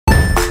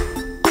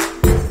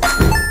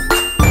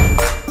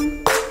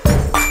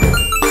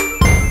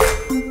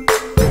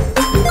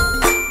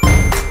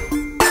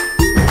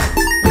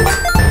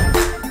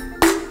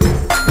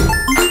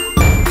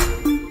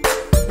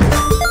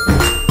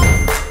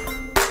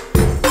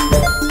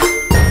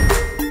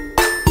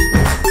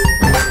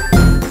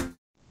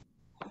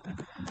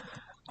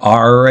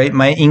All right,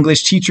 my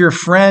English teacher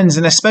friends,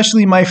 and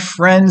especially my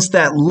friends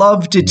that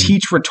love to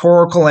teach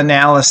rhetorical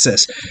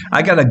analysis.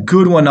 I got a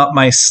good one up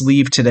my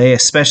sleeve today,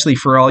 especially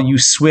for all you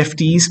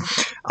Swifties.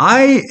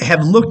 I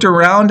have looked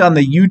around on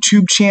the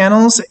YouTube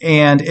channels,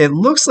 and it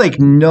looks like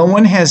no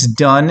one has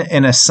done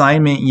an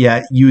assignment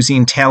yet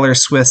using Taylor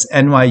Swift's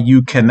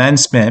NYU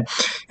Commencement.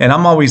 And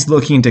I'm always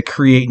looking to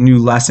create new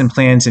lesson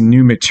plans and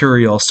new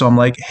material. So I'm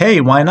like,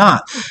 hey, why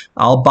not?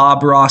 I'll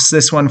Bob Ross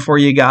this one for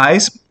you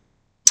guys.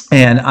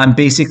 And I'm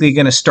basically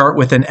going to start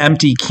with an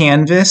empty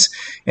canvas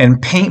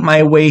and paint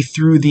my way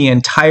through the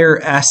entire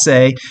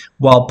essay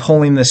while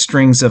pulling the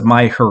strings of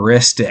my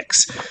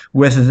heuristics.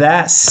 With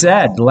that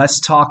said, let's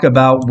talk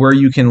about where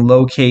you can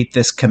locate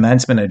this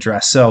commencement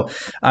address. So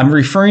I'm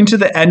referring to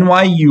the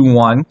NYU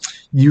one.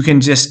 You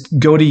can just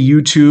go to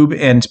YouTube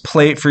and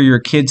play it for your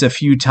kids a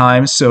few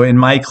times. So in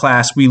my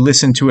class, we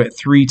listen to it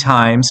 3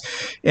 times.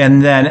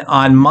 And then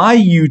on my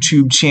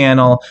YouTube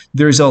channel,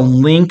 there's a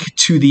link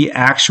to the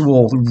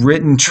actual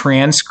written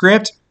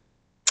transcript.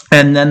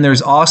 And then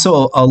there's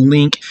also a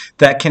link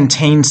that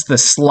contains the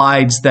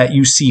slides that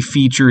you see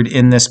featured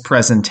in this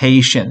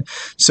presentation.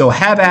 So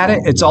have at it.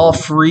 It's all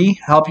free.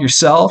 Help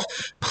yourself.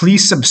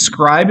 Please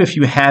subscribe if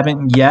you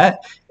haven't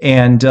yet.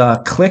 And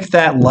click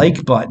that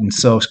like button.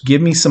 So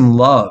give me some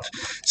love.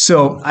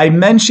 So I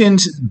mentioned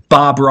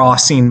Bob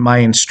Rossing my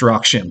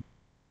instruction.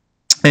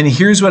 And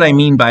here's what I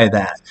mean by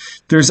that.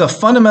 There's a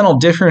fundamental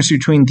difference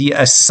between the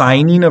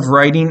assigning of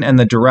writing and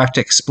the direct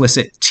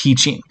explicit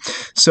teaching.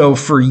 So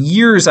for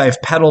years,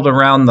 I've peddled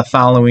around the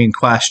following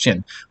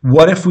question.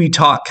 What if we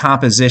taught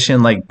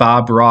composition like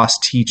Bob Ross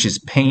teaches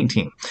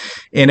painting?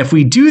 And if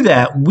we do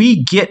that,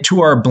 we get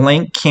to our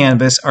blank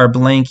canvas, our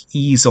blank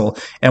easel,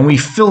 and we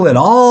fill it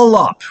all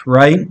up,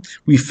 right?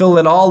 We fill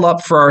it all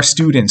up for our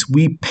students.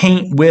 We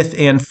paint with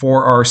and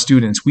for our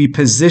students. We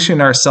position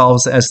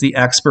ourselves as the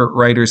expert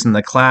writers in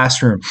the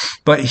classroom.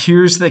 But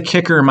here's the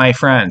kicker, my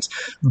friends.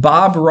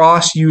 Bob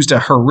Ross used a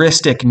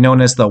heuristic known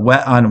as the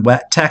wet on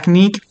wet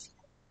technique.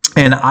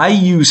 And I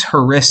use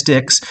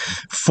heuristics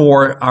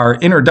for our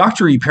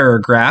introductory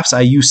paragraphs.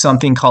 I use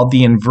something called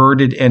the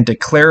inverted and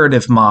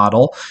declarative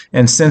model.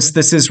 And since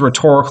this is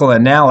rhetorical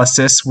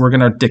analysis, we're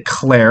going to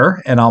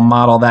declare, and I'll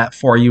model that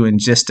for you in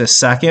just a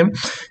second.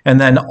 And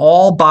then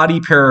all body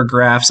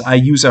paragraphs, I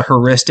use a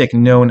heuristic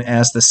known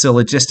as the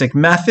syllogistic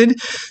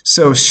method.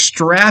 So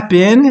strap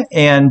in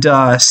and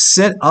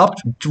sit up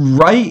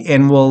right,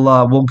 and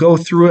we'll go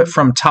through it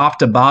from top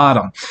to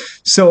bottom.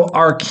 So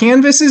our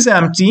canvas is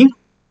empty.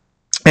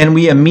 And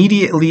we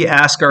immediately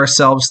ask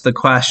ourselves the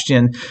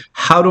question,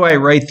 how do I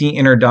write the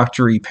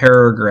introductory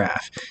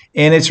paragraph?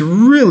 And it's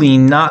really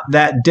not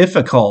that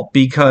difficult,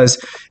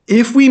 because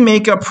if we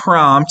make a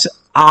prompt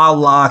a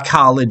la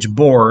College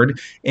Board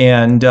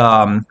and,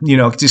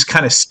 just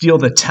kind of steal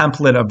the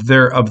template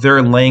of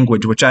their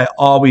language, which I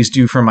always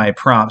do for my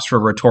prompts for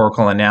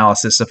rhetorical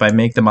analysis if I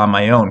make them on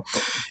my own.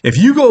 If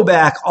you go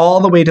back all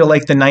the way to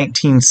like the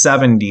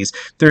 1970s,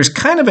 there's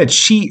kind of a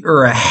cheat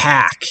or a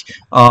hack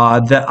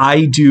that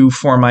I do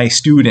for my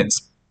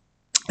students.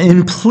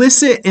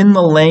 Implicit in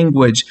the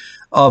language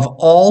of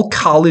all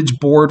College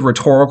Board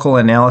rhetorical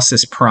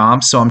analysis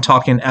prompts, so I'm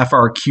talking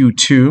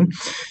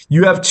FRQ2,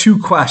 you have 2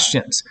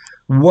 questions.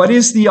 What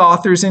is the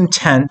author's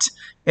intent,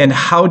 and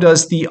how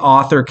does the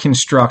author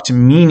construct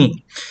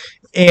meaning?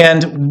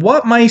 And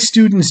what my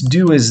students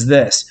do is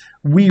this.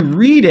 We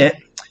read it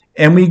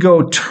and we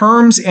go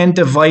terms and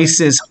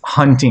devices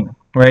hunting,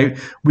 right?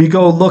 We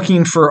go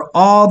looking for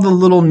all the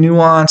little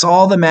nuance,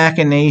 all the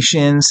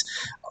machinations,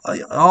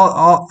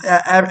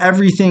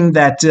 everything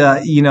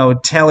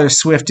that Taylor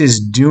Swift is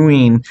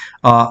doing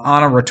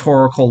on a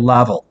rhetorical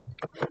level.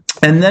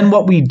 And then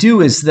what we do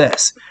is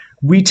this.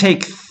 We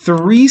take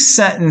 3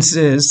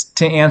 sentences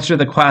to answer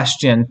the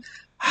question,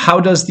 how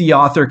does the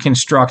author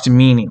construct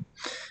meaning?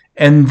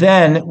 And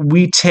then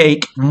we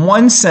take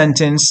 1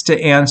 sentence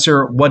to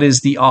answer what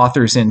is the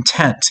author's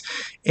intent.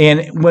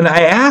 And when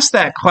I ask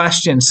that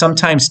question,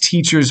 sometimes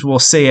teachers will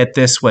say it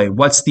this way.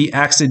 What's the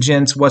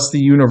exigence? What's the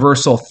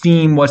universal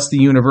theme? What's the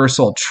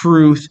universal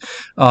truth?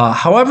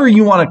 However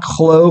you want to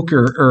cloak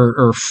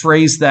or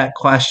phrase that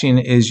question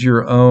is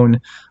your own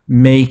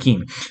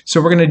making.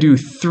 So we're going to do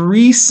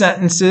 3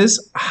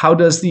 sentences. How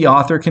does the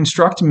author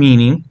construct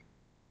meaning?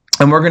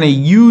 And we're going to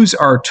use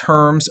our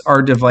terms,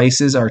 our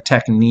devices, our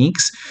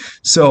techniques.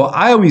 So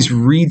I always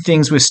read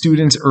things with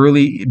students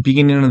early,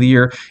 beginning of the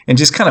year, and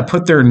just kind of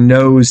put their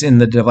nose in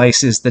the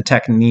devices, the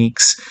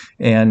techniques,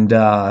 and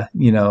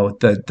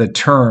the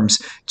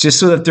terms, just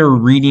so that they're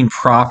reading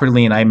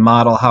properly and I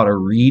model how to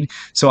read.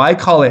 So I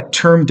call it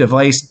term,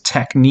 device,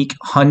 technique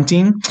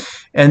hunting.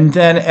 And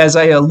then, as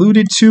I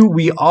alluded to,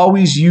 we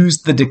always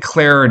use the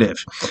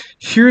declarative.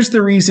 Here's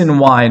the reason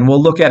why, and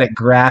we'll look at it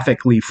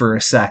graphically for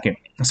a second.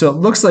 So it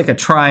looks like a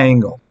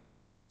triangle.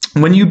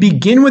 When you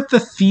begin with the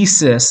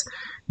thesis,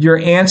 you're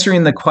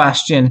answering the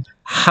question,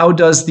 how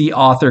does the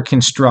author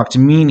construct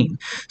meaning?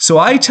 So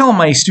I tell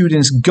my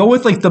students, go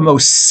with like the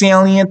most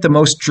salient, the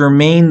most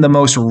germane, the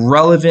most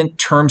relevant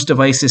terms,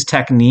 devices,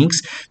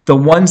 techniques, the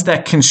ones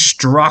that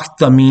construct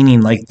the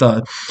meaning, like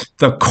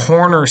the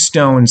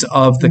cornerstones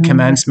of the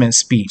commencement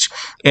speech,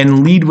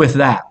 and lead with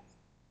that.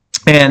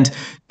 And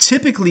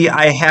typically,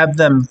 I have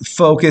them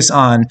focus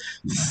on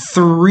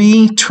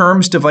 3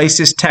 terms,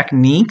 devices,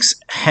 techniques,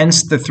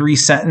 hence the 3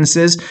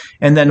 sentences,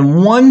 and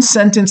then 1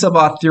 sentence of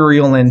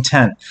authorial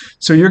intent.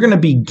 So you're going to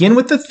begin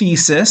with the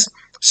thesis,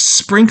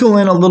 sprinkle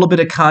in a little bit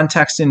of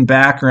context and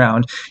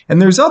background,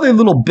 and there's other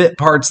little bit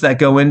parts that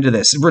go into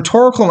this.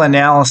 Rhetorical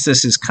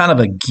analysis is kind of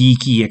a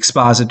geeky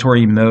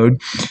expository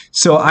mode,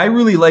 so I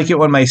really like it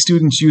when my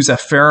students use a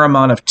fair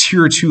amount of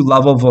tier 2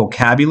 level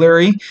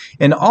vocabulary,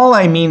 and all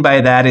I mean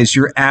by that is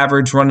your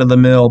average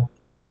run-of-the-mill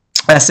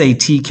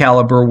SAT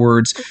caliber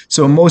words.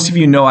 So most of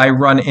you know I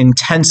run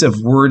intensive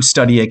word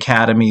study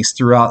academies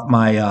throughout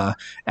my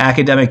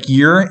academic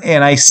year,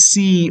 and I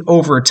see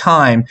over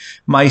time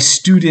my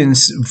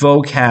students'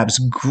 vocabs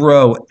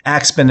grow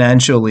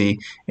exponentially,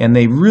 and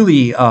they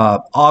really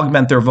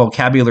augment their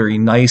vocabulary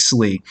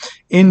nicely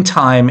in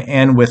time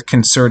and with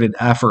concerted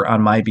effort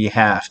on my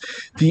behalf.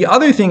 The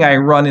other thing I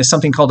run is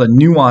something called a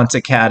Nuance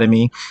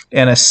Academy,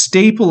 and a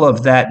staple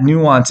of that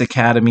Nuance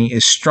Academy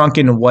is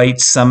Strunk &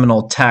 White's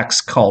seminal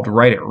text called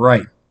Write It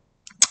Right.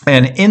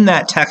 And in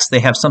that text, they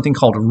have something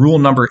called rule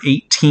number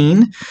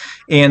 18,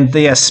 and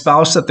they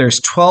espouse that there's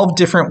 12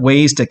 different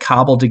ways to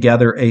cobble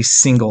together a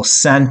single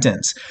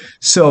sentence.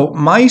 So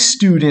my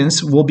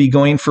students will be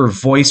going for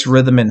voice,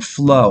 rhythm, and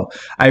flow.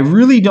 I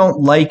really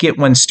don't like it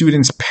when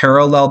students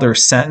parallel their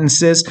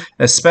sentences,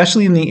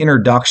 especially in the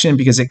introduction,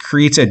 because it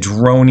creates a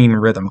droning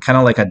rhythm, kind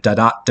of like a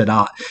da-dot,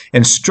 da-dot.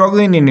 And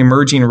struggling and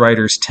emerging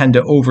writers tend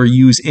to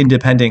overuse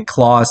independent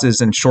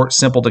clauses and short,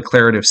 simple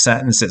declarative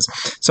sentences.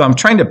 So I'm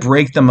trying to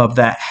break them of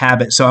that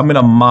habit. So I'm going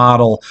to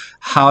model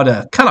how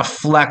to kind of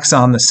flex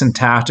on the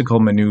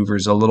syntactical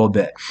maneuvers a little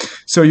bit.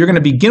 So you're going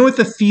to begin with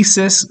the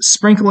thesis,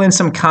 sprinkle in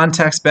some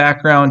context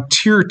background,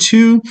 tier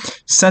 2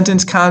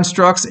 sentence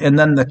constructs, and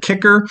then the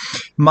kicker.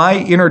 My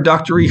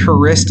introductory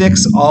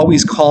heuristics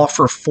always call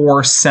for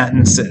 4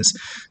 sentences.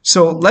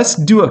 So let's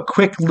do a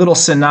quick little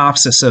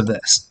synopsis of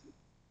this.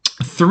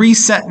 3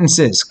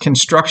 sentences,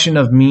 construction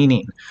of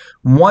meaning.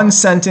 1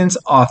 sentence,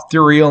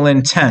 authorial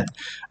intent.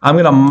 I'm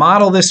going to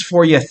model this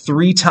for you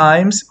 3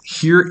 times.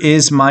 Here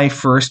is my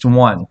first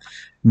one.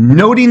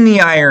 Noting the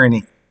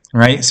irony,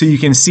 right? So you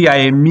can see I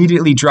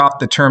immediately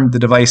dropped the term, the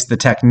device, the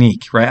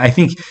technique, right? I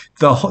think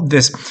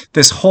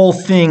this whole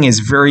thing is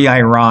very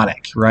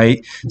ironic,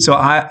 right? So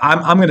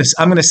I'm going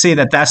to say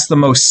that that's the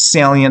most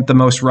salient, the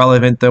most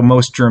relevant, the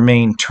most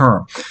germane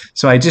term.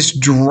 So I just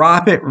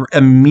drop it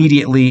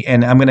immediately,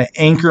 and I'm going to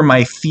anchor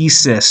my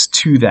thesis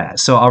to that.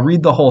 So I'll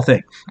read the whole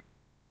thing.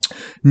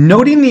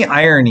 Noting the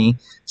irony,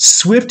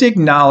 Swift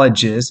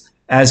acknowledges,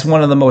 as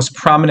one of the most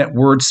prominent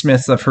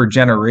wordsmiths of her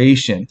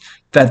generation,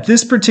 that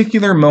this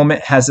particular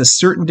moment has a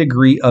certain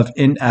degree of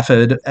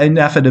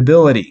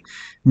inevitability.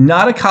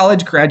 Not a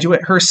college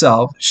graduate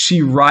herself,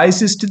 she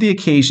rises to the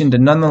occasion to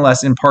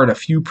nonetheless impart a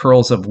few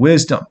pearls of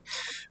wisdom.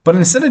 But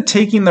instead of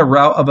taking the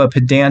route of a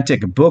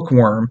pedantic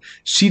bookworm,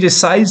 she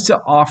decides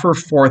to offer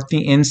forth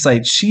the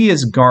insight she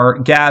has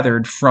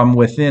gathered from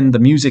within the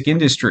music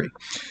industry.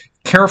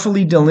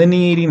 Carefully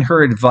delineating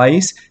her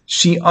advice,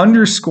 she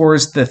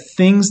underscores the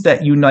things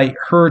that unite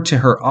her to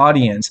her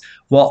audience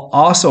while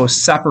also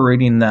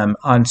separating them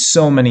on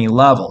so many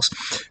levels.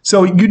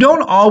 So you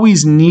don't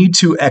always need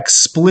to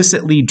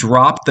explicitly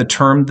drop the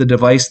term, the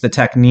device, the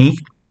technique.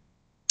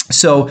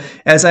 So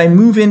as I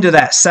move into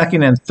that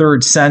second and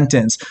third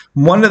sentence,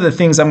 one of the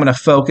things I'm going to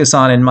focus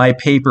on in my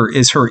paper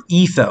is her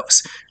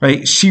ethos,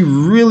 right? She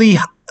really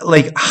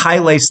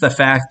highlights the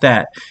fact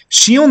that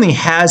she only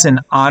has an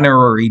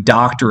honorary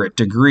doctorate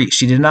degree.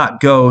 She did not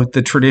go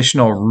the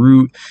traditional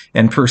route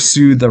and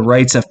pursue the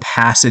rites of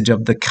passage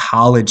of the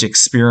college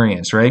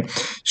experience, right?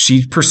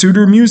 She pursued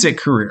her music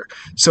career.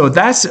 So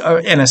that's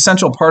an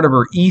essential part of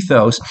her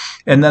ethos.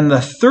 And then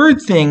the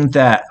third thing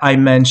that I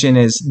mention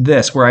is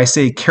this, where I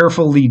say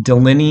carefully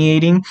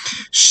delineating.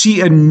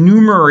 She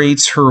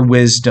enumerates her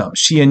wisdom.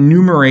 She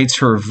enumerates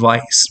her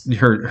advice,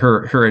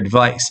 her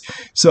advice.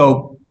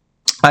 So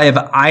I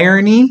have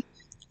irony,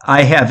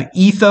 I have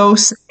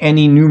ethos, and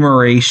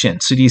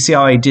enumeration. So do you see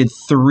how I did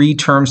 3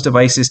 terms,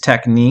 devices,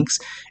 techniques?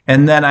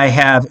 And then I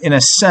have, in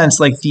a sense,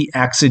 like the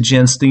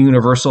exigence, the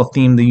universal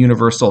theme, the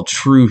universal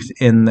truth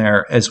in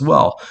there as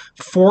well.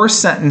 4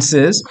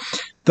 sentences.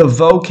 The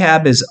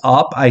vocab is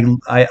up.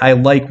 I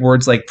like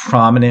words like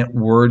prominent,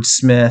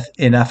 wordsmith,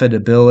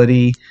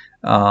 inevitability.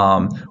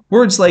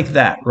 Words like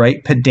that,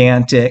 right?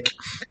 Pedantic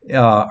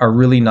are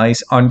really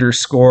nice.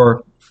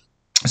 Underscore.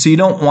 So you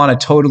don't want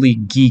to totally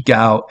geek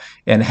out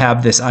and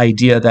have this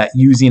idea that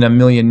using $1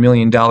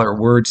 million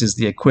words is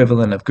the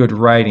equivalent of good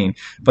writing.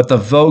 But the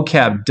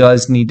vocab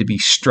does need to be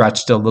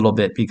stretched a little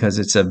bit because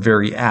it's a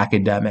very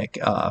academic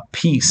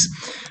piece.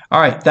 All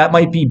right, that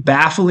might be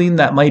baffling.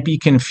 That might be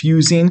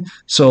confusing.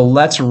 So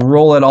let's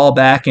roll it all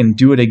back and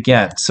do it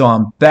again. So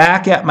I'm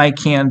back at my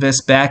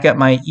canvas, back at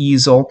my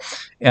easel,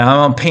 and I'm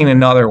going to paint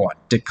another one.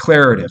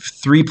 Declarative,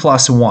 3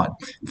 + 1.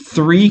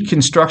 3,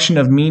 construction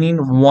of meaning.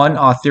 1,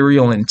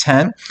 authorial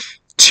intent.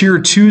 Tier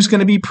 2 is going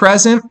to be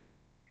present.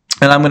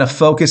 And I'm going to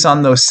focus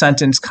on those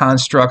sentence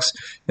constructs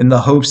in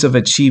the hopes of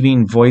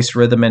achieving voice,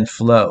 rhythm, and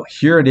flow.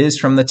 Here it is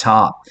from the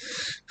top.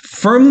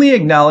 Firmly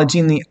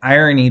acknowledging the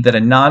irony that a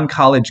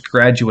non-college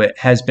graduate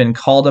has been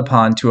called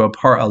upon to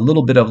impart a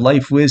little bit of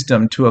life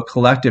wisdom to a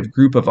collective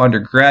group of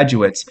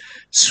undergraduates,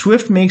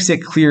 Swift makes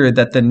it clear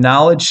that the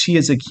knowledge she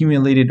has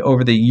accumulated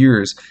over the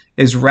years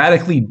is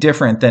radically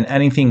different than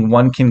anything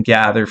one can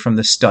gather from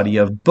the study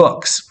of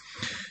books.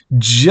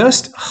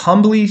 Just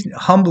humbly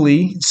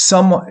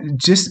someone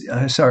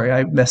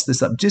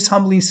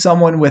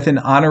with an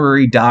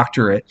honorary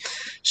doctorate,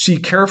 she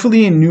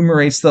carefully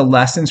enumerates the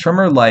lessons from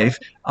her life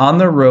on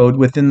the road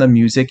within the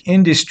music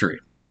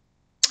industry.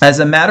 As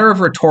a matter of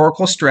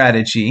rhetorical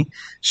strategy,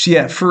 she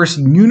at first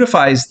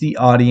unifies the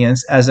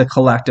audience as a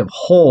collective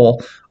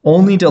whole,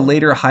 only to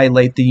later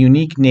highlight the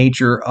unique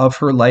nature of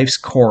her life's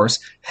course,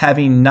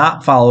 having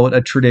not followed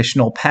a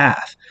traditional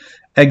path.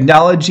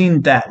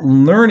 Acknowledging that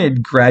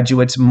learned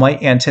graduates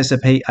might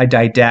anticipate a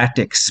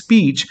didactic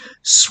speech,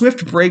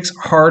 Swift breaks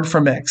hard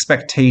from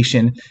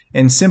expectation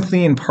and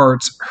simply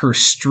imparts her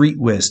street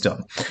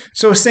wisdom.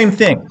 So same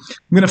thing. I'm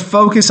going to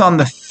focus on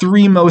the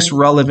 3 most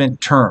relevant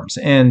terms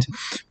and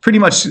pretty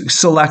much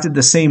selected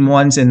the same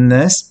ones in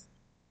this.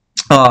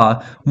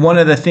 One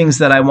of the things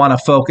that I want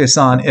to focus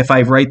on if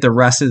I write the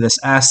rest of this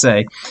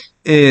essay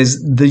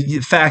is the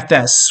fact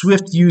that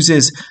Swift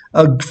uses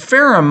a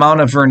fair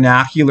amount of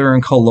vernacular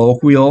and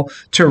colloquial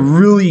to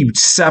really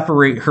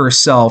separate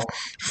herself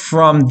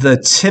from the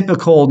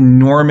typical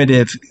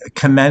normative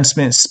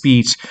commencement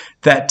speech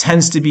that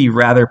tends to be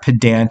rather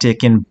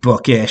pedantic and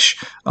bookish.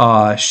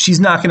 She's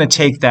not going to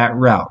take that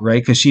route,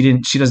 right? Because she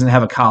doesn't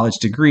have a college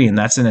degree, and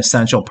that's an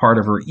essential part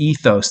of her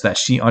ethos that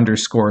she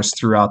underscores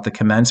throughout the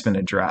commencement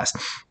address,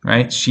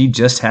 right? She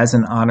just has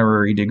an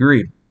honorary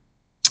degree.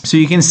 So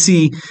you can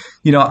see,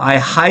 I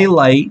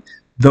highlight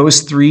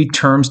those 3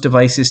 terms,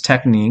 devices,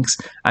 techniques.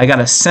 I got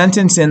a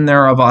sentence in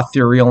there of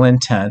authorial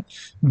intent.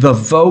 The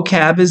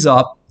vocab is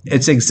up.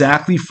 It's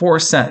exactly 4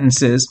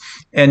 sentences,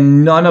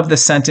 and none of the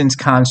sentence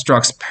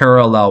constructs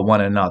parallel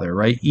one another,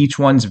 right? Each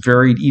one's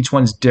varied, each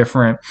one's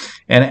different,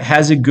 and it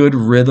has a good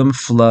rhythm,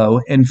 flow,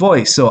 and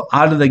voice. So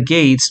out of the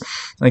gates,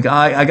 like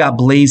I got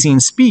blazing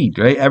speed,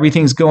 right?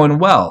 Everything's going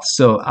well.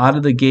 So out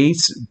of the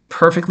gates,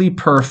 perfectly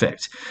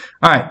perfect.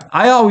 All right,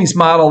 I always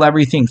model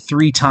everything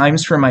 3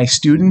 times for my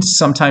students,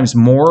 sometimes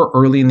more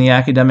early in the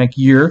academic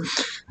year.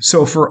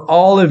 So for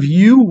all of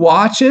you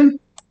watching,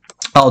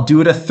 I'll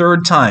do it a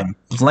 3rd time.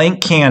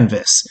 Blank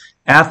canvas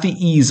at the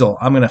easel.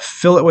 I'm going to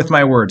fill it with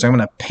my words. I'm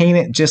going to paint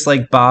it just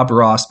like Bob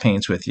Ross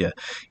paints with you.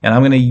 And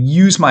I'm going to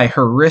use my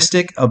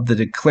heuristic of the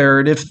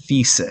declarative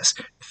thesis.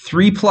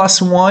 3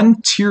 + 1,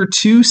 tier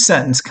 2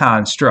 sentence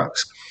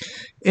constructs.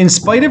 In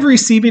spite of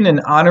receiving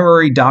an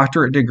honorary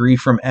doctorate degree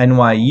from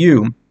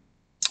NYU,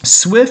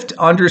 Swift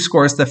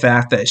underscores the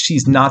fact that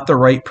she's not the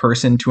right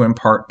person to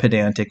impart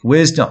pedantic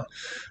wisdom.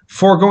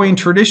 Foregoing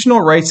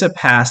traditional rites of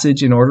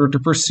passage in order to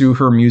pursue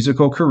her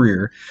musical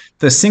career,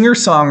 the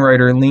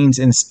singer-songwriter leans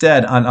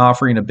instead on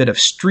offering a bit of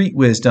street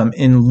wisdom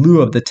in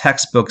lieu of the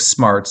textbook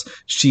smarts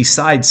she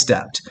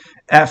sidestepped.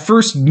 At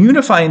first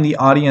unifying the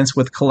audience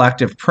with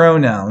collective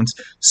pronouns,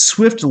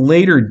 Swift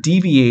later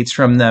deviates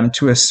from them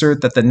to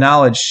assert that the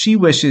knowledge she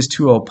wishes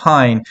to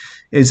opine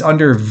is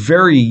under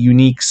very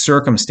unique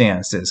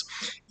circumstances.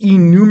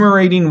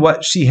 Enumerating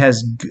what she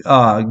has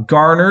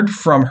garnered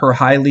from her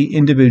highly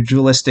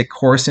individualistic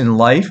course in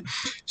life,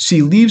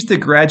 she leaves the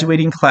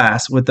graduating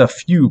class with a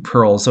few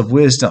pearls of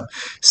wisdom.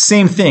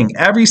 Same thing.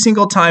 Every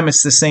single time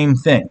it's the same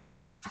thing.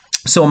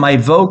 So my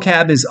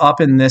vocab is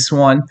up in this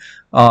one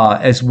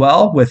as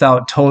well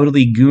without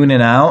totally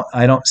gooning out.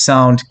 I don't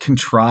sound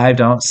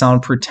contrived. I don't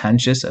sound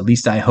pretentious. At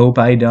least I hope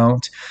I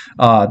don't.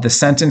 The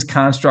sentence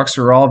constructs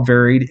are all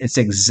varied. It's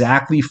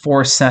exactly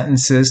 4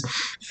 sentences.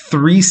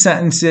 3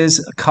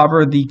 sentences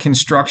cover the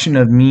construction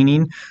of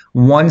meaning.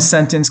 1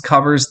 sentence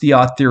covers the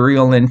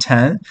authorial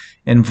intent.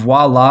 And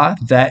voila,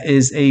 that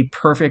is a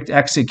perfect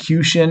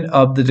execution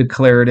of the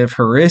declarative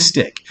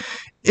heuristic.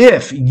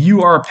 If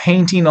you are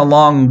painting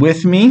along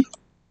with me,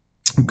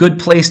 good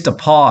place to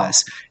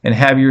pause and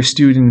have your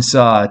students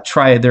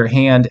try their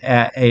hand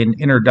at an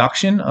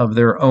introduction of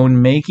their own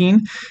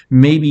making.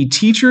 Maybe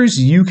teachers,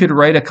 you could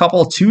write a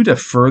couple too to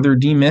further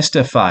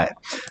demystify it.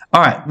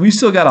 All right, we've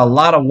still got a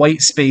lot of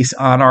white space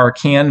on our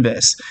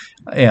canvas.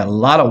 A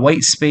lot of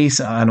white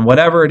space on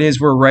whatever it is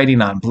we're writing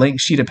on,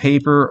 blank sheet of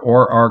paper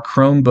or our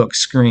Chromebook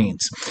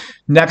screens.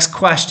 Next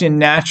question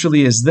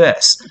naturally is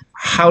this: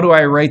 how do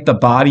I write the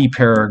body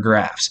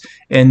paragraphs?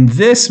 And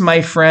this,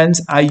 my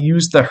friends, I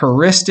use the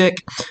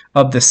heuristic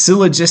of the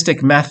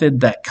syllogistic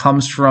method that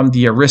comes from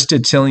the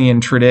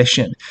Aristotelian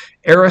tradition.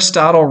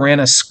 Aristotle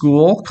ran a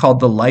school called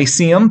the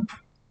Lyceum,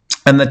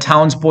 and the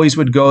townsboys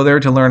would go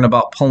there to learn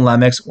about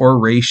polemics,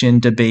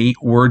 oration, debate,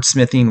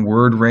 wordsmithing,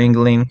 word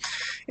wrangling.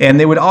 And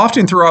they would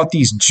often throw out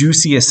these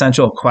juicy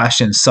essential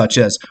questions such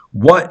as,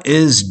 what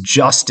is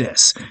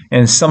justice?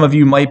 And some of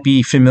you might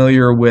be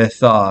familiar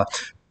with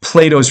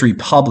Plato's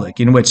Republic,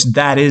 in which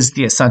that is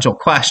the essential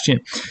question.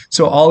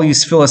 So all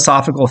these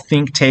philosophical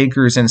think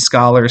takers and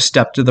scholars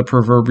step to the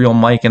proverbial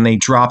mic and they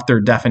drop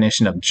their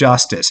definition of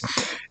justice.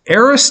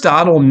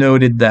 Aristotle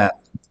noted that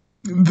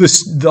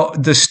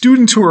the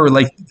students who are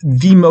like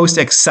the most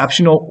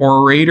exceptional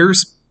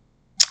orators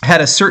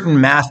had a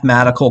certain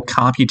mathematical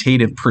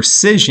computative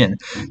precision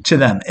to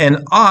them.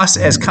 And us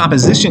as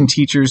composition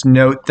teachers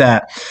note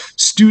that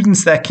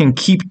students that can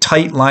keep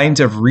tight lines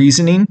of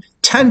reasoning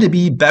tend to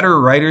be better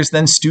writers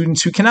than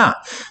students who cannot.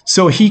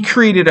 So he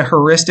created a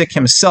heuristic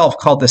himself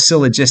called the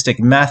syllogistic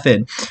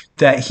method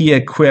that he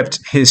equipped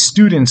his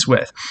students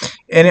with.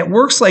 And it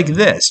works like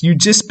this. You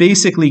just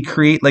basically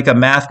create like a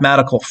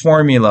mathematical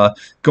formula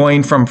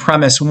going from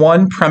premise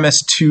 1,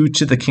 premise 2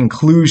 to the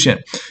conclusion.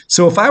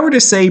 So if I were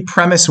to say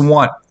premise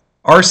 1,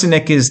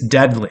 arsenic is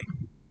deadly,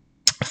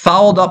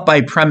 followed up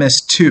by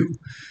premise 2,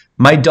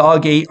 my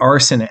dog ate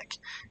arsenic,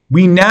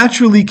 we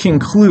naturally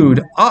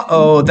conclude,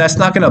 that's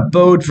not going to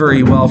bode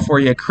very well for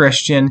you,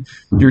 Christian.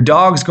 Your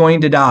dog's going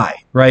to die,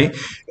 right?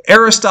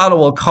 Aristotle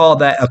will call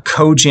that a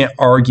cogent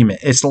argument.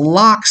 It's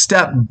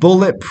lockstep,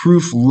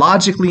 bulletproof,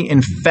 logically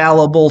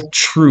infallible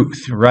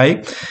truth,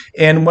 right?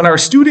 And when our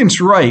students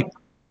write,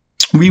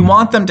 we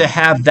want them to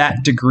have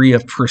that degree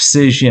of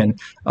precision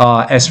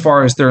as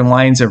far as their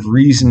lines of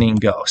reasoning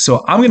go.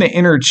 So I'm going to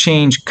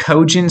interchange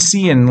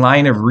cogency and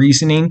line of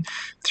reasoning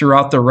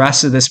throughout the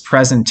rest of this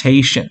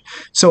presentation.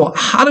 So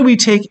how do we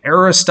take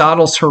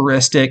Aristotle's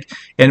heuristic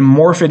and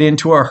morph it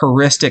into a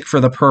heuristic for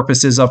the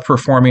purposes of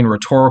performing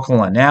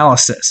rhetorical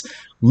analysis?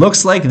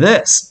 Looks like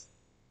this.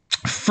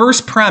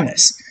 First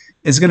premise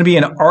is going to be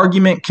an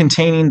argument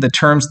containing the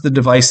terms, the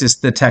devices,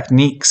 the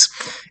techniques.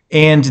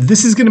 And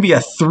this is going to be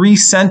a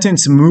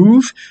 3-sentence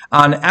move.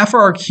 On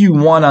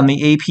FRQ1 on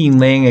the AP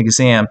laying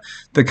exam,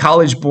 the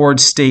College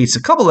Board states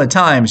a couple of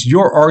times,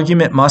 your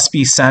argument must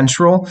be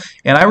central.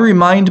 And I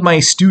remind my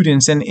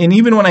students, and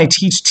even when I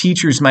teach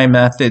teachers my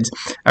methods,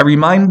 I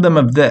remind them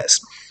of this.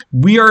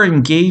 We are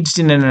engaged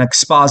in an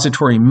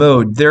expository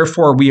mode,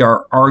 therefore we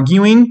are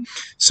arguing.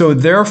 So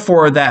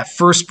therefore that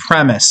first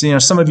premise,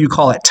 some of you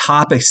call it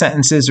topic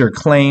sentences or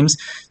claims,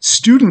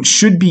 students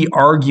should be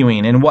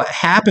arguing. And what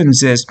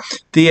happens is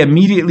they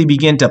immediately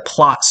begin to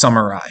plot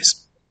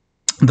summarize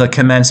the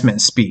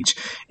commencement speech.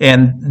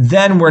 And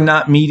then we're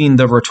not meeting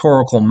the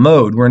rhetorical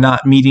mode. We're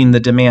not meeting the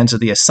demands of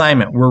the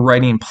assignment. We're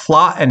writing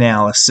plot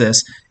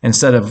analysis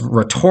instead of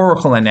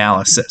rhetorical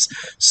analysis.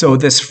 So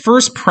this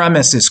first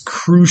premise is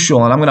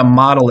crucial, and I'm going to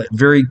model it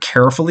very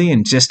carefully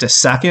in just a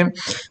second.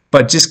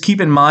 But just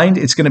keep in mind,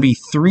 it's going to be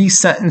 3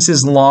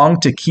 sentences long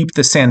to keep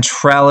the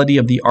centrality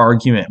of the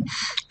argument.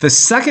 The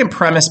second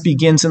premise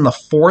begins in the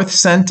 4th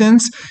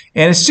sentence,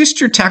 and it's just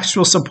your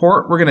textual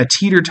support. We're going to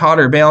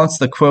teeter-totter balance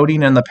the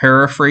quoting and the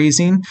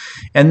paraphrasing.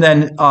 And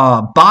then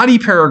body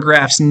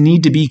paragraphs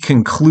need to be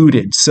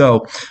concluded.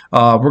 So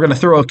we're going to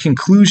throw a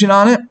conclusion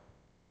on it.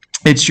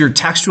 It's your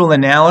textual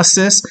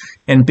analysis,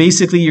 and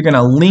basically you're going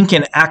to link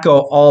and echo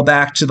all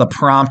back to the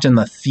prompt and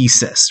the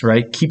thesis,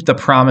 right? Keep the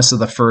promise of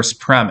the first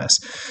premise.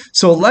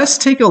 So let's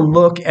take a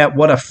look at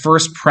what a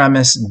first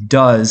premise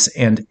does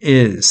and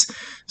is.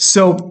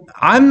 So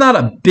I'm not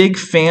a big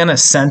fan of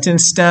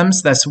sentence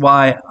stems. That's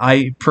why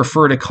I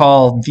prefer to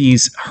call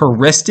these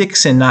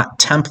heuristics and not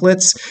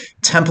templates.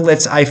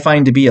 Templates I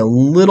find to be a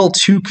little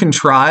too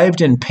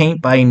contrived and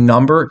paint by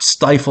number. It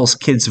stifles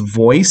kids'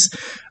 voice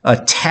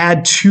a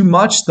tad too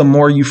much. The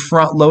more you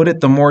front load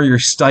it, the more you're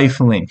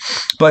stifling.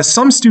 But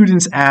some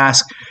students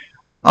ask,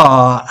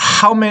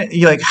 how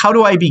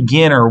do I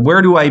begin, or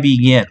where do I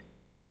begin?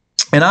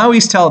 And I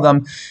always tell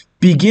them,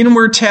 begin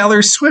where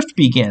Taylor Swift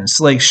begins.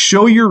 Like,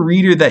 show your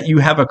reader that you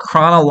have a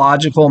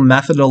chronological,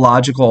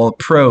 methodological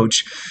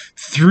approach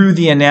through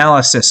the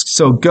analysis.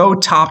 So go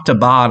top to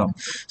bottom.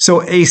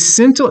 So a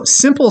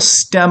simple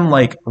stem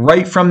like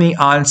right from the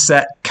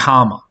onset,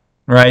 comma,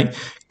 right?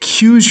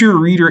 Cues your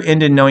reader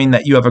into knowing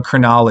that you have a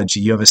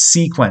chronology, you have a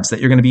sequence, that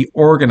you're going to be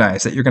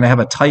organized, that you're going to have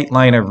a tight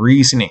line of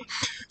reasoning.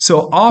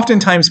 So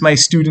oftentimes my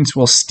students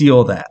will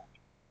steal that.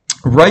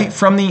 Right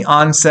from the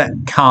onset,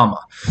 comma.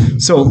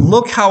 So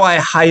look how I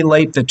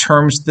highlight the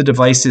terms, the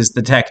devices,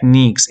 the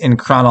techniques in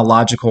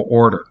chronological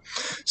order.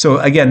 So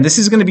again, this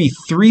is going to be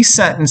 3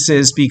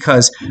 sentences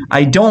because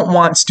I don't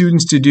want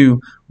students to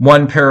do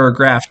one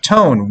paragraph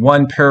tone,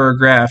 one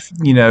paragraph,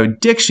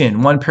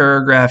 diction, one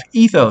paragraph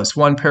ethos,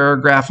 one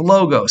paragraph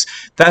logos.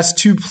 That's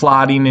too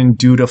plotting and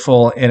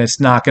dutiful, and it's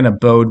not going to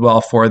bode well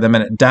for them,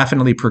 and it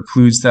definitely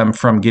precludes them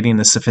from getting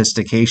the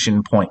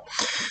sophistication point.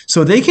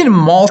 So they can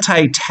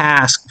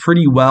multitask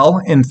pretty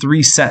well in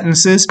 3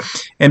 sentences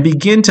and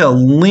begin to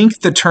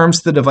link the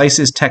terms, the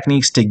devices,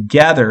 techniques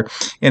together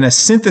in a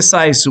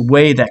synthesized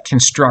way that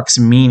constructs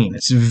meaning.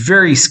 It's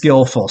very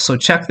skillful. So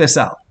check this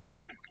out.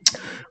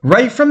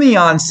 Right from the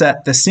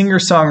onset, the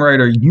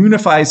singer-songwriter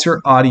unifies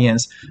her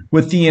audience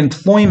with the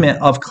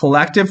employment of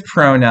collective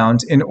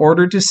pronouns in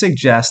order to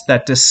suggest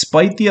that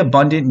despite the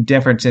abundant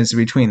differences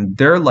between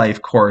their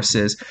life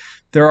courses,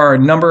 there are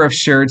a number of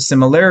shared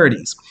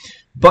similarities.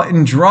 But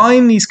in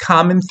drawing these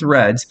common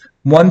threads,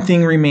 one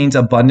thing remains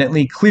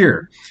abundantly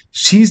clear.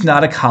 She's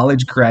not a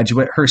college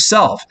graduate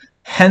herself,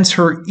 hence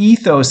her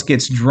ethos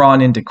gets drawn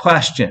into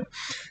question.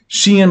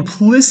 She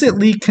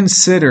implicitly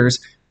considers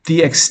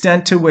the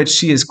extent to which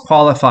she is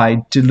qualified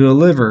to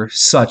deliver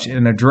such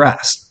an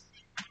address.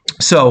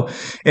 So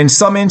in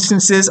some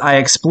instances, I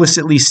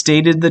explicitly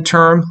stated the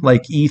term,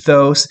 like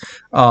ethos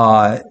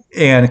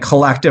and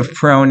collective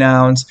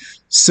pronouns.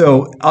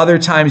 So other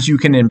times you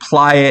can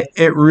imply it.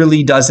 It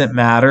really doesn't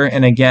matter.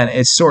 And again,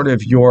 it's sort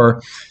of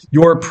your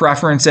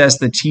preference as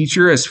the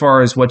teacher as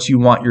far as what you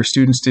want your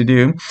students to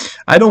do.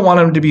 I don't want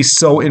them to be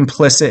so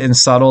implicit and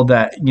subtle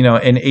that,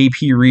 an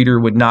AP reader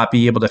would not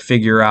be able to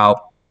figure out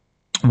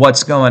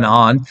what's going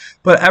on,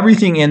 but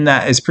everything in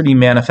that is pretty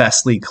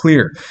manifestly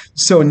clear.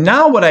 So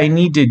now what I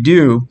need to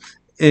do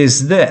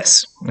is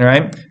this, all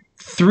right?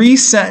 3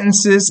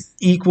 sentences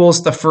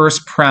equals the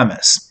first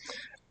premise.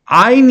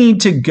 I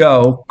need to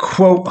go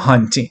quote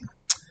hunting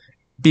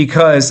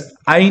because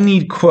I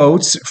need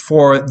quotes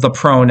for the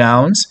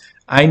pronouns.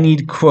 I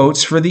need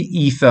quotes for the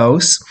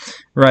ethos,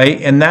 right?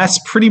 And that's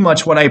pretty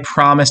much what I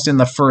promised in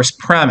the first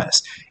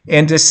premise.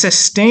 And to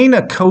sustain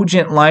a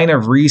cogent line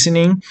of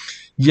reasoning,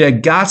 you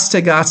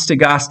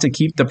gots to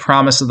keep the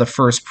promise of the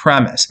first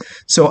premise.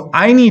 So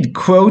I need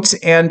quotes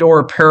and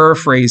or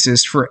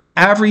paraphrases for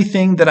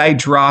everything that I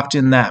dropped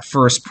in that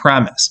first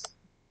premise,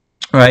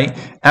 right?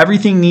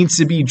 Everything needs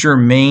to be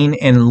germane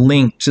and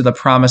linked to the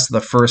promise of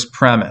the first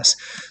premise.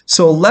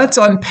 So let's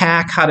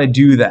unpack how to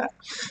do that.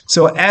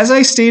 So as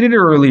I stated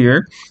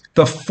earlier,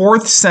 the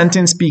 4th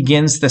sentence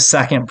begins the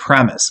second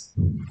premise.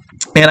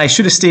 And I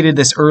should have stated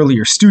this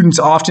earlier. Students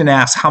often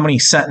ask how many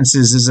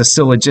sentences is a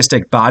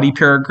syllogistic body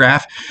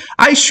paragraph.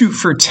 I shoot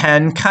for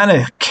 10, kind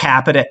of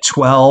cap it at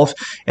 12,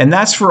 and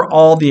that's for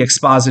all the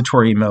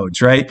expository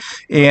modes, right?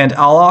 And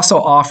I'll also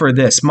offer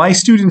this. My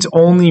students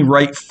only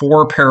write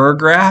 4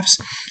 paragraphs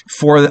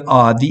for the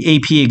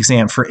AP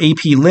exam, for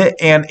AP Lit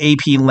and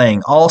AP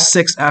Lang. All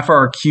 6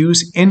 FRQs,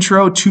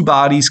 intro, 2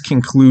 bodies,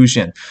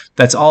 conclusion.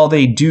 That's all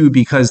they do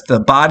because their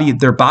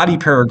body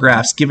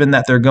paragraphs, given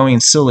that they're going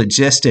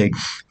syllogistic,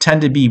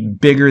 tend to be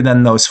bigger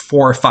than those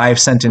 4 or 5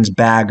 sentence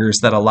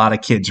baggers that a lot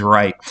of kids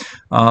write.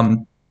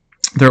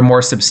 They're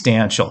more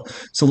substantial.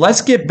 So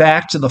let's get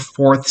back to the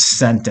 4th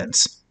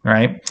sentence,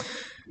 right?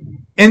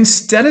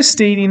 Instead of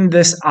stating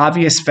this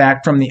obvious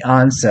fact from the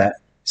onset,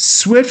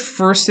 Swift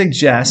first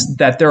suggests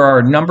that there are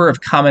a number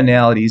of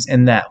commonalities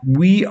in that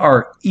we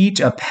are each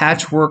a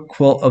patchwork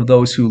quilt of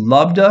those who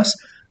loved us,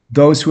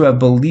 those who have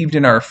believed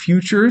in our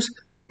futures,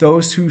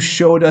 those who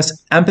showed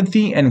us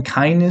empathy and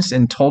kindness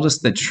and told us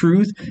the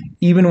truth,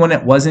 even when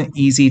it wasn't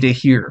easy to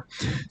hear.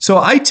 So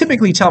I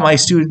typically tell my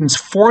students,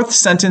 4th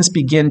sentence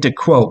begin to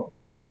quote.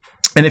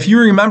 And if you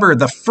remember,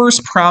 the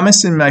first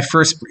promise in my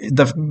first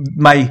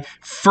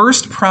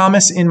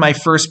promise in my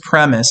first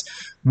premise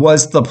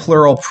was the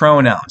plural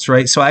pronouns,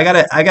 right? So I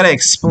gotta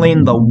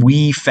explain the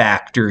we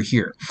factor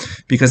here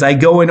because I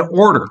go in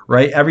order,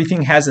 right?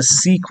 Everything has a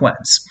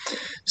sequence.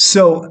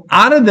 So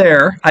out of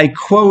there, I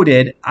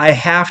quoted, I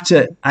have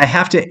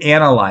to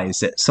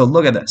analyze it. So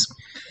look at this.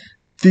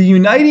 The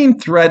uniting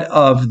thread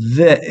of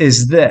this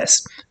is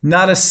this.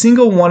 Not a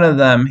single one of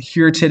them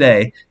here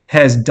today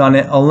has done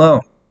it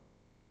alone.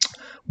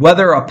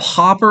 Whether a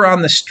pauper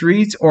on the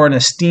streets or an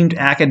esteemed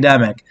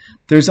academic,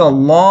 there's a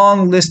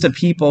long list of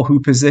people who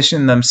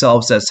position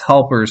themselves as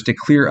helpers to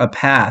clear a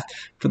path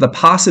for the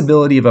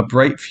possibility of a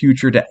bright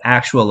future to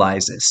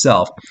actualize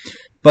itself.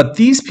 But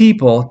these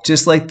people,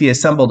 just like the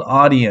assembled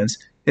audience,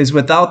 is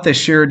without the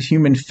shared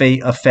human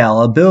fate of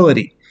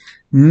fallibility.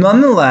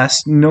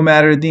 Nonetheless, no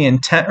matter the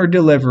intent or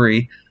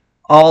delivery,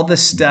 all the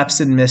steps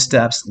and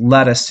missteps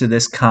led us to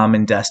this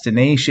common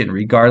destination,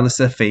 regardless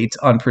of fate's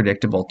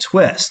unpredictable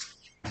twist.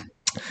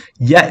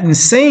 Yet in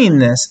saying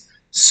this,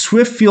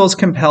 Swift feels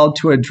compelled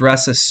to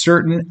address a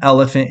certain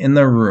elephant in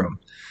the room.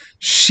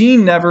 She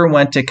never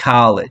went to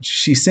college.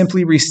 She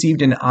simply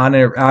received an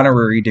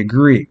honorary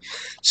degree.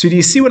 So do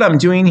you see what I'm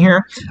doing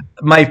here?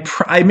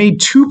 I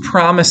made 2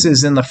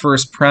 promises in the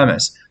first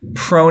premise.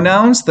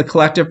 Pronouns, the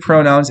collective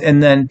pronouns,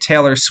 and then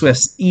Taylor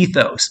Swift's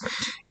ethos.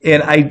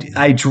 And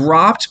I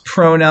dropped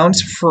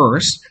pronouns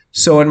first,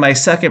 So in my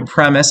second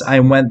premise, I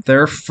went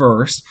there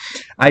first.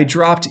 I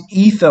dropped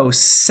ethos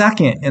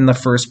second in the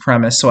first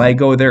premise, so I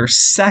go there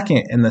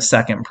second in the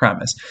second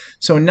premise.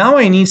 So now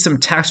I need some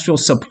textual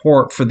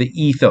support for the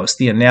ethos,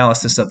 the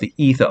analysis of the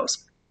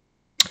ethos.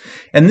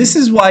 And this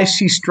is why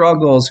she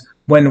struggles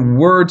when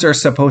words are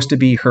supposed to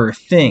be her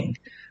thing.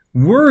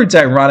 Words,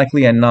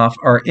 ironically enough,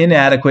 are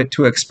inadequate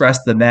to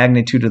express the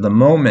magnitude of the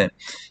moment.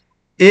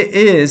 It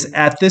is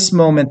at this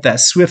moment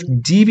that Swift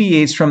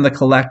deviates from the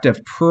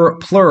collective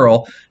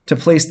plural to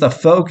place the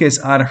focus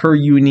on her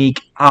unique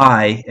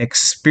I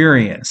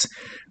experience.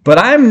 But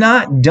I'm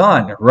not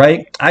done,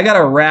 right? I got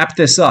to wrap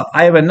this up.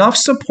 I have enough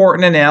support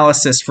and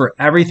analysis for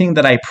everything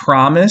that I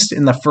promised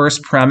in the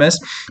first premise,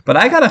 but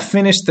I got to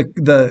finish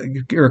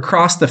or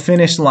cross the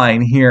finish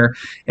line here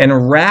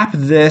and wrap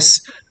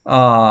this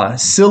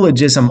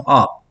syllogism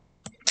up.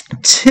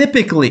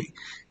 Typically,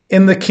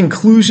 in the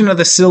conclusion of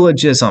the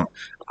syllogism,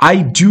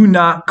 I do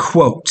not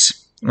quote,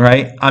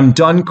 right? I'm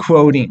done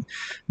quoting.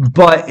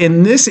 But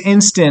in this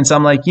instance,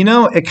 I'm like,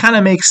 it kind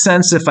of makes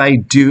sense if I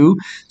do.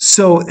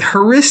 So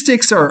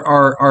heuristics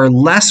are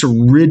less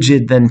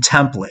rigid than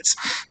templates.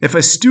 If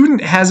a student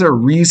has a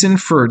reason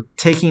for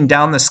taking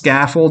down the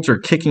scaffolds or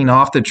kicking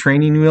off the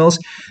training wheels,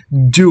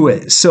 do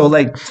it. So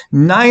like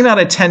 9 out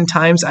of 10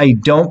 times, I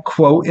don't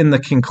quote in the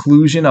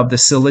conclusion of the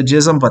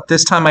syllogism, but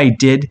this time I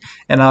did,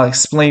 and I'll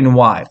explain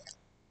why.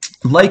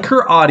 Like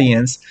her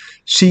audience,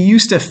 she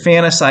used to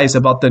fantasize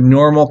about the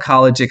normal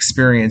college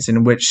experience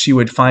in which she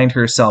would find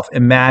herself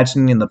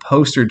imagining the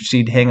poster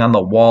she'd hang on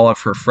the wall of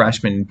her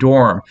freshman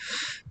dorm.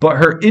 But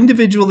her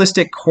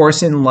individualistic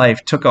course in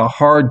life took a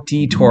hard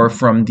detour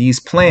from these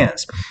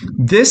plans.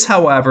 This,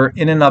 however,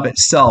 in and of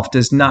itself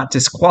does not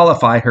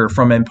disqualify her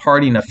from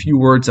imparting a few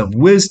words of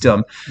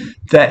wisdom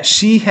that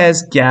she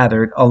has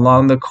gathered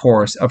along the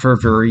course of her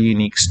very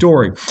unique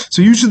story.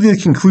 So usually the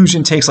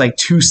conclusion takes like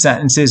 2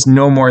 sentences,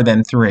 no more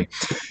than 3.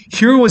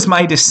 Here was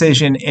my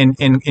decision in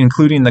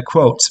including the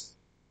quotes.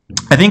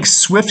 I think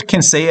Swift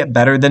can say it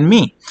better than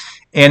me.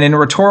 And in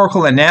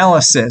rhetorical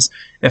analysis,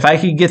 if I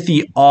could get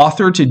the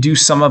author to do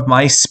some of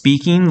my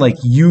speaking, like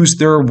use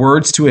their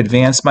words to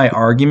advance my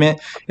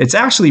argument, it's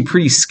actually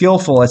pretty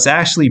skillful. It's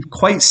actually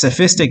quite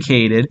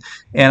sophisticated.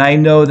 And I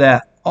know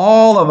that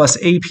all of us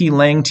AP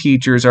Lang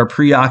teachers are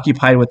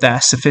preoccupied with that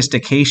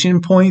sophistication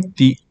point,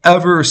 the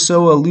ever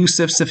so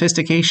elusive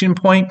sophistication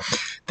point,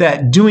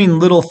 that doing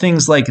little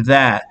things like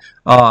that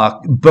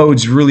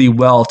bodes really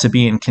well to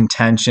be in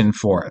contention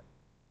for it.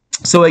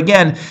 So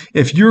again,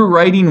 if you're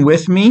writing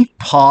with me,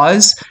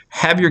 pause,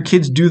 have your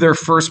kids do their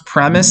first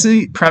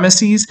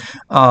premises,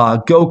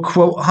 go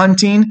quote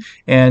hunting,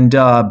 and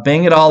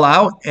bang it all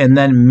out. And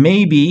then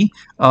maybe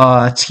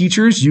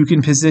teachers, you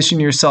can position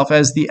yourself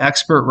as the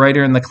expert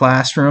writer in the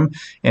classroom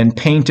and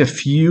paint a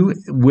few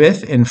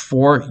with and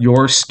for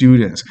your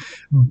students.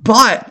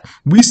 But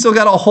we still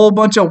got a whole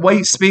bunch of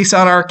white space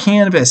on our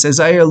canvas. As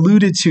I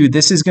alluded to,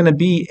 this is going to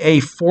be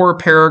a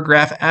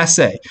 4-paragraph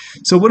essay.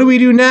 So what do we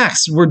do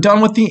next? We're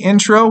done with the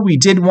intro. We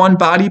did 1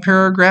 body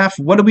paragraph.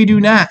 What do we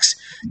do next?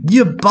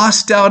 You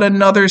bust out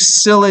another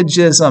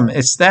syllogism.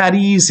 It's that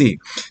easy.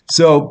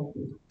 So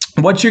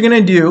what you're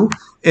going to do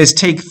is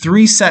take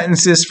 3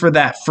 sentences for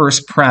that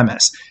first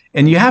premise.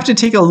 And you have to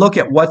take a look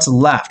at what's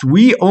left.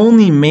 We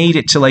only made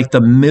it to like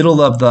the middle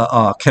of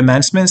the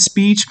commencement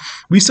speech.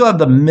 We still have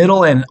the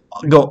middle and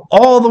go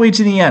all the way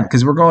to the end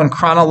because we're going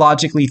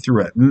chronologically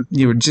through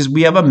it.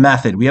 We have a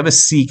method. We have a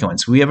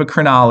sequence. We have a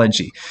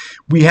chronology.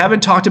 We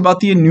haven't talked about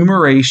the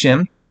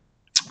enumeration.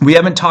 We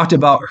haven't talked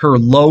about her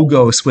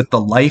logos with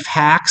the life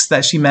hacks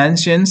that she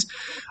mentions.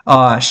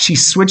 She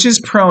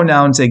switches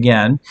pronouns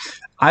again.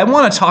 I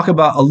want to talk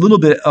about a little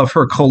bit of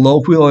her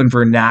colloquial and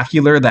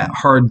vernacular, that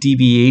hard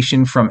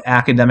deviation from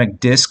academic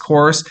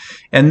discourse,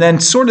 and then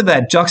sort of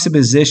that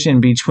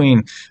juxtaposition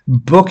between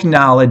book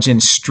knowledge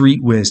and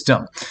street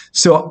wisdom.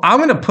 So I'm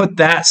going to put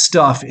that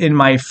stuff in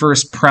my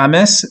first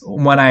premise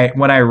when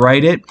I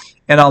write it,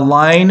 and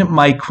align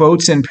my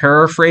quotes and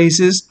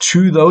paraphrases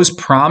to those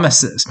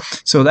promises.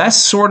 So that's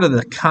sort of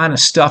the kind of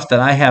stuff that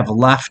I have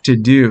left to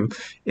do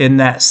in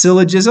that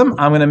syllogism.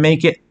 I'm going to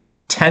make it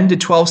 10 to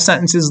 12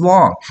 sentences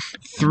long.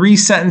 3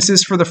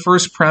 sentences for the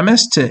first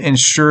premise to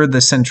ensure the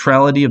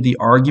centrality of the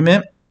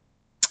argument.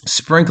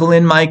 Sprinkle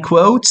in my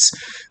quotes.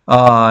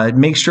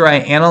 Make sure I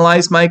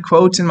analyze my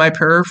quotes and my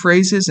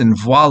paraphrases, and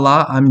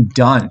voila, I'm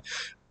done.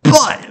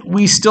 But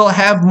we still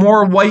have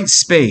more white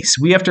space.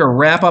 We have to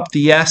wrap up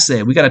the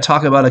essay. We got to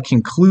talk about a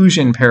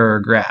conclusion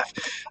paragraph.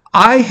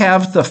 I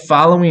have the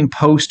following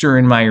poster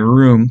in my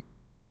room,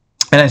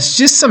 and it's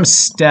just some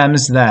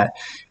stems that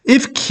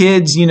if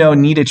kids,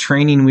 need a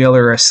training wheel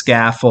or a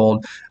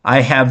scaffold,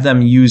 I have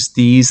them use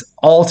these.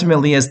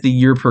 Ultimately, as the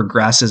year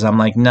progresses, I'm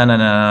like,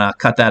 no,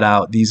 cut that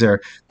out. These are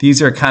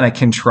kind of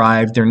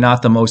contrived. They're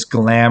not the most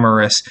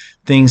glamorous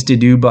things to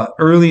do. But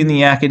early in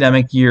the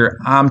academic year,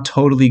 I'm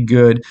totally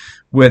good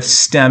with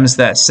stems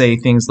that say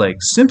things like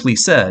simply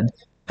said,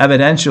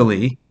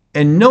 evidentially,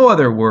 in no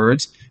other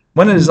words,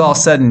 when it is all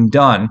said and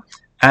done,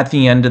 at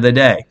the end of the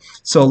day.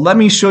 So let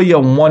me show you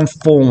one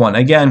full one.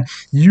 Again,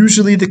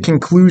 usually the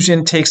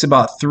conclusion takes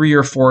about 3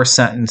 or 4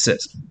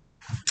 sentences.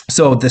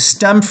 So the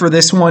stem for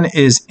this one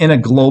is in a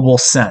global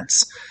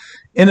sense.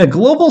 In a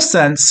global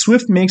sense,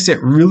 Swift makes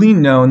it really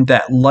known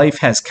that life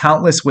has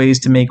countless ways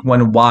to make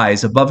one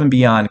wise above and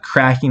beyond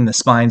cracking the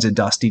spines of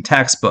dusty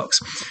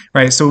textbooks,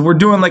 right? So we're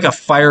doing like a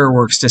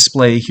fireworks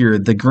display here,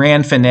 the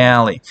grand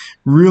finale,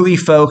 really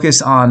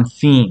focus on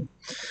theme.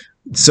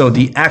 So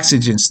the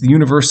exigence, the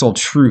universal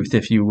truth,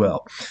 if you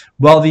will.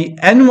 While the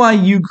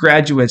NYU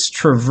graduates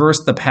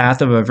traversed the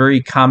path of a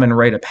very common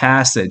rite of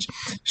passage,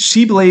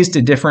 she blazed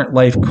a different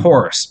life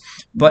course.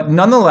 But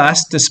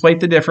nonetheless, despite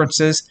the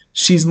differences,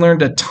 she's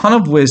learned a ton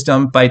of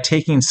wisdom by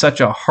taking such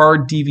a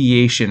hard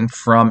deviation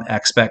from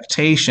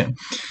expectation.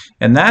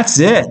 And that's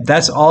it.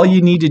 That's all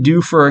you need to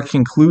do for a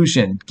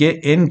conclusion.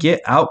 Get in,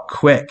 get out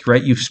quick,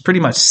 right? You've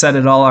pretty much said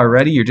it all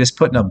already. You're just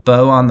putting a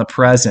bow on the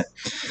present.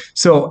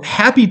 So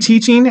happy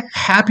teaching,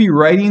 happy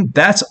writing.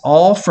 That's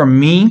all from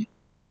me.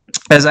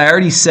 As I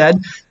already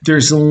said,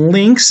 there's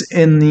links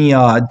in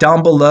the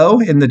down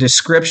below in the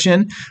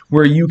description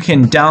where you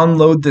can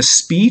download the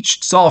speech.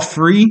 It's all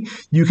free.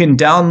 You can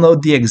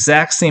download the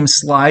exact same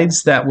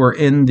slides that were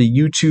in the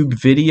YouTube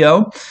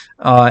video.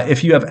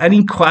 If you have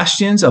any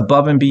questions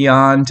above and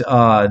beyond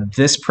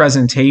this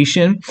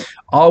presentation,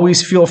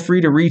 always feel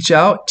free to reach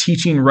out,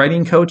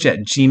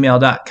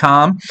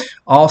 teachingwritingcoach@gmail.com.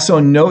 Also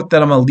note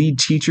that I'm a lead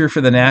teacher for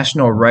the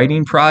National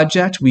Writing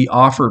Project. We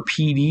offer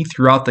PD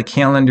throughout the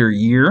calendar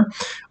year.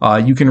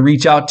 You can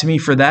reach out to me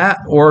for that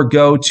or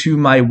go to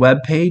my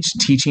webpage,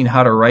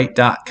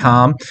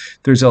 teachinghowtowrite.com.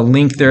 There's a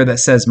link there that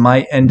says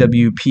My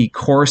NWP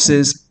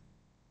Courses.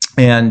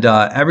 And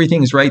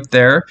everything's right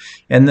there.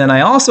 And then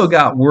I also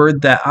got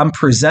word that I'm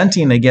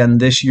presenting again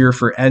this year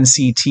for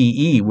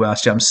NCTE,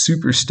 which I'm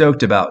super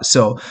stoked about.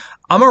 So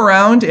I'm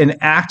around and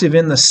active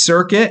in the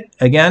circuit.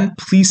 Again,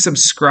 please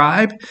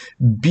subscribe.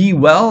 Be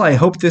well. I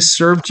hope this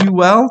served you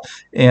well.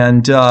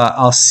 And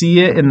I'll see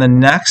you in the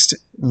next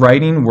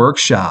writing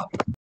workshop.